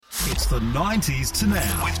It's the 90s to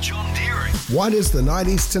now with John Deering. What is the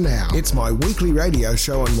 90s to now? It's my weekly radio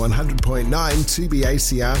show on 100.9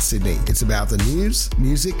 2BACR Sydney. It's about the news,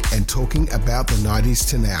 music, and talking about the 90s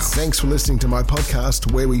to now. Thanks for listening to my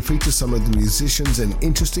podcast where we feature some of the musicians and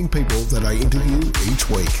interesting people that I interview each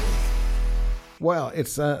week. Well,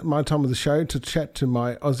 it's my time of the show to chat to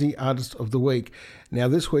my Aussie Artist of the Week. Now,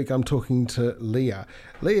 this week I'm talking to Leah.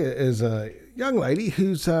 Leah is a young lady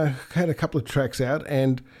who's had a couple of tracks out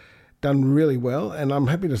and done really well, and I'm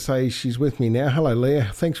happy to say she's with me now. Hello, Leah.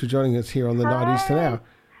 Thanks for joining us here on the 90s to Now.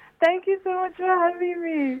 Thank you so much for having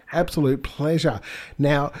me. Absolute pleasure.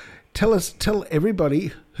 Now, tell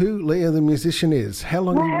everybody who Leah the musician is. How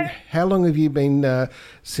long have you been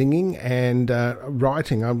singing and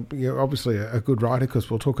writing? You're obviously a good writer, because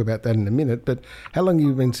we'll talk about that in a minute, but how long have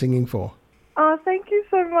you been singing for? Oh, thank you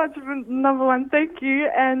so much, number one. Thank you.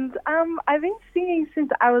 And I've been singing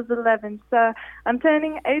since I was 11, so I'm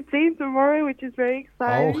turning 18 tomorrow, which is very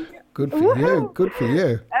exciting. Oh, good for you. Good for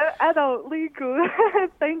you. Adult legal.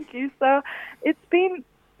 Thank you. So it's been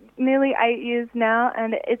nearly 8 years now,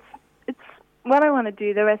 and it's what I want to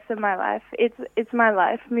do the rest of my life. It's my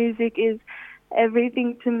life. Music is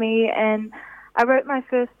everything to me, and I wrote my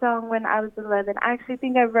first song when I was 11. I actually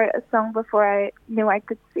think I wrote a song before I knew I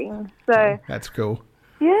could sing. So that's cool.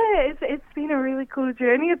 Yeah, it's been a really cool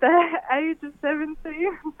journey at the age of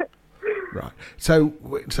 17. Right. So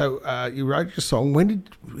you wrote your song.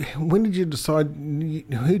 When did you decide?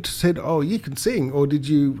 Who said, "Oh, you can sing"? Or did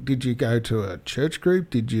you go to a church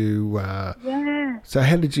group? Did you? Yeah. So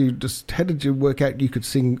how did you work out you could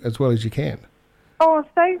sing as well as you can? Oh,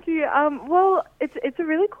 thank you. Well, it's a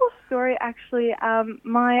really cool story, actually.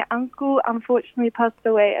 My uncle unfortunately passed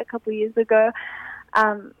away a couple of years ago.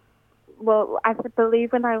 Well, I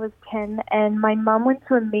believe when I was 10, and my mum went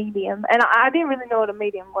to a medium, and I didn't really know what a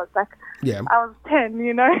medium was. Like, yeah. I was 10,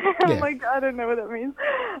 you know? Yeah. I'm like, I don't know what that means.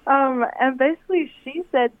 And basically she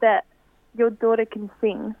said that your daughter can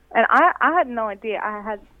sing. And I had no idea I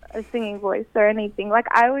had a singing voice or anything. Like,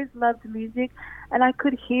 I always loved music, and I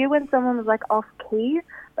could hear when someone was, like, off key,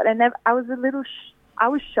 but I was a little, I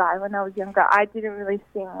was shy when I was younger. I didn't really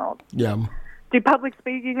sing or do public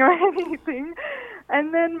speaking or anything.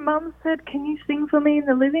 And then Mum said, "Can you sing for me in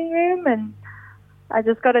the living room?" And I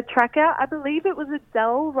just got a track out. I believe it was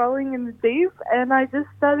Adele, Rolling in the Deep, and I just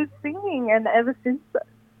started singing, and ever since,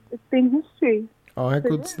 it's been history. Oh, how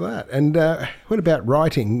good's that? And what about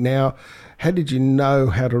writing? Now, how did you know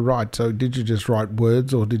how to write? So did you just write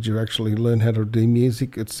words, or did you actually learn how to do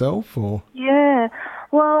music itself? Or Yeah.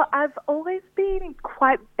 Well, I've always been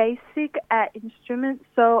quite basic at instruments,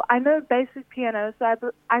 so I know basic piano,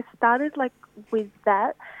 so I started like with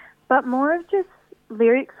that, but more of just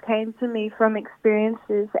lyrics came to me from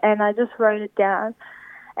experiences, and I just wrote it down.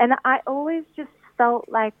 And I always just felt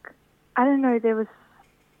like, I don't know,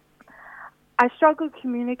 I struggled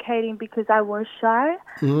communicating because I was shy,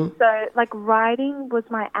 so like writing was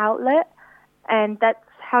my outlet, and that's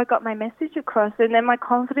how I got my message across, and then my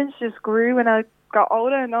confidence just grew when I got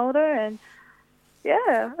older and older, and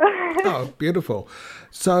yeah. Oh, beautiful.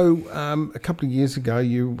 So a couple of years ago,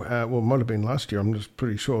 you, it might have been last year, I'm just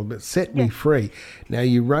pretty sure, but Set Me Free. Now,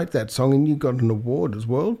 you wrote that song and you got an award as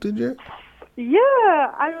well, did you?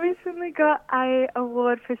 Yeah, I recently got an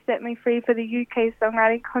award for Set Me Free for the UK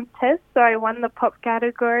Songwriting Contest, so I won the pop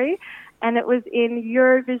category, and it was in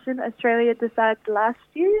Eurovision Australia Decides last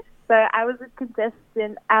year, so I was a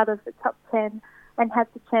contestant out of the top 10 and had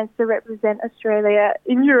the chance to represent Australia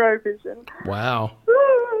in Eurovision. Wow.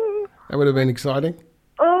 That would have been exciting.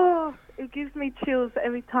 Oh, it gives me chills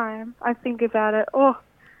every time I think about it. Oh,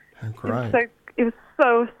 great. It was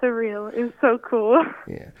so surreal. It was so cool.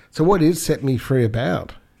 Yeah. So what is Set Me Free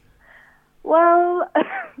about? Well,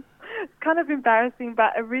 it's kind of embarrassing,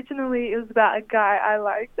 but originally it was about a guy I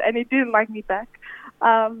liked, and he didn't like me back.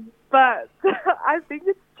 But I think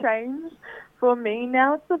it's changed for me.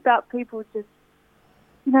 Now it's about people just,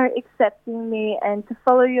 accepting me, and to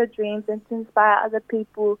follow your dreams and to inspire other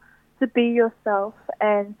people to be yourself,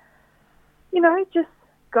 and, just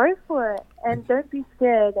go for it and don't be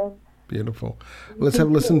scared. And beautiful. Let's have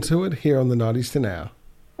a listen to it here on the 90s to Now.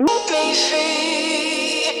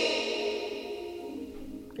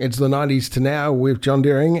 It's the 90s to Now with John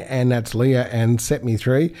Deering, and that's Leah and Set Me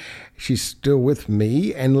Free. She's still with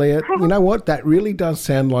me. And Leah, you know what? That really does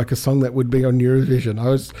sound like a song that would be on Eurovision.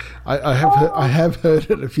 I have heard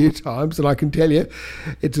it a few times, and I can tell you,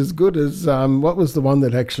 it's as good as what was the one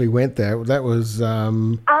that actually went there? That was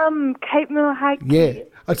Kate Mills. Yeah,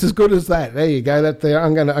 it's as good as that. There you go. That there.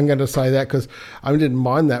 I'm going to say that because I didn't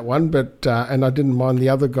mind that one, but and I didn't mind the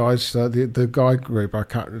other guys, the guy group.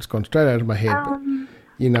 It's gone straight out of my head.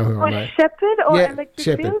 You know who I mean. Shepherd or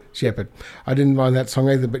Electric Shepherd. I didn't mind that song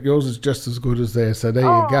either, but yours is just as good as theirs, so there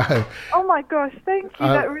you go. Oh, my gosh, thank you.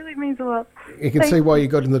 That really means a lot. You can see why you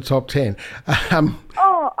got in the top 10.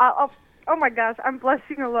 Oh, my gosh, I'm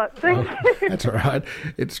blushing a lot. Thank you. That's all right.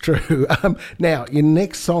 It's true. Now, your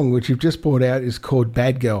next song, which you've just brought out, is called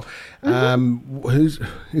Bad Girl. Is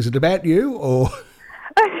it about you or...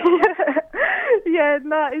 Yeah,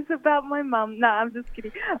 no, it's about my mum. No, I'm just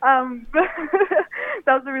kidding.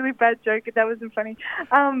 That was a really bad joke. That wasn't funny.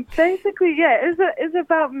 Basically, yeah, it's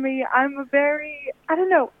about me. I'm a very, I don't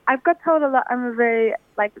know, I've got told a lot I'm a very,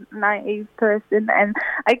 naive person, and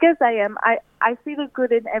I guess I am. I see the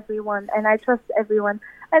good in everyone, and I trust everyone.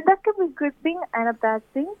 And that can be a good thing and a bad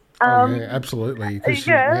thing. Yeah, absolutely.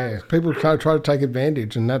 People try to take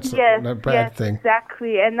advantage, and that's a bad thing.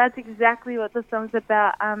 Exactly, and that's exactly what the song's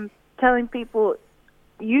about. Telling people,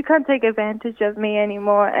 you can't take advantage of me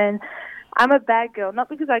anymore, and I'm a bad girl, not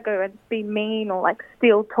because I go and be mean or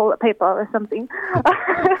steal toilet paper or something.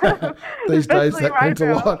 These days that means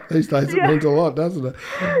a lot. These days it means a lot, doesn't it?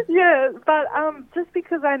 Yeah, but just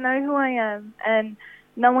because I know who I am, and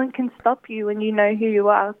no one can stop you when you know who you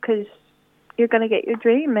are, because you're going to get your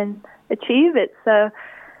dream and achieve it. So,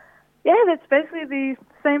 yeah, that's basically the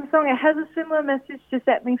same song. It has a similar message to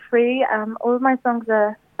set me free. All of my songs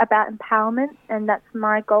are about empowerment, and that's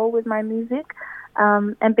my goal with my music,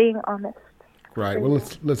 and being honest. Great. Well,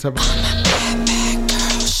 let's have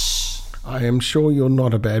I am sure you're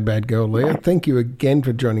not a bad girl, Leah. Thank you again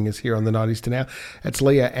for joining us here on the 90s to Now. It's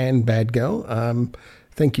Leah and Bad Girl.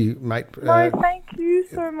 Thank you, mate. No, thank you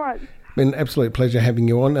so much. Been an absolute pleasure having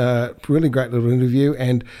you on. Really great little interview,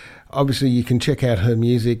 and obviously you can check out her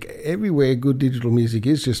music everywhere good digital music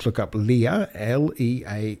is. Just look up Leah,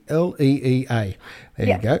 Lealeea. There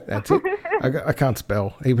you go. That's it. I can't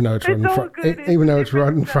spell, even though it's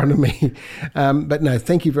right in front of me. But no,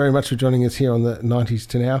 thank you very much for joining us here on the 90s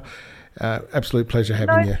to Now. Absolute pleasure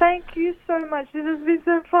having you. Thank you so much. This has been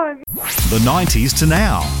so fun. The 90s to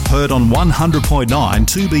Now, heard on 100.9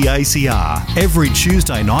 2BACR every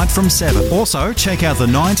Tuesday night from 7. Also, check out the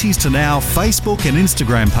 90s to Now Facebook and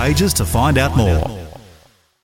Instagram pages to find out more.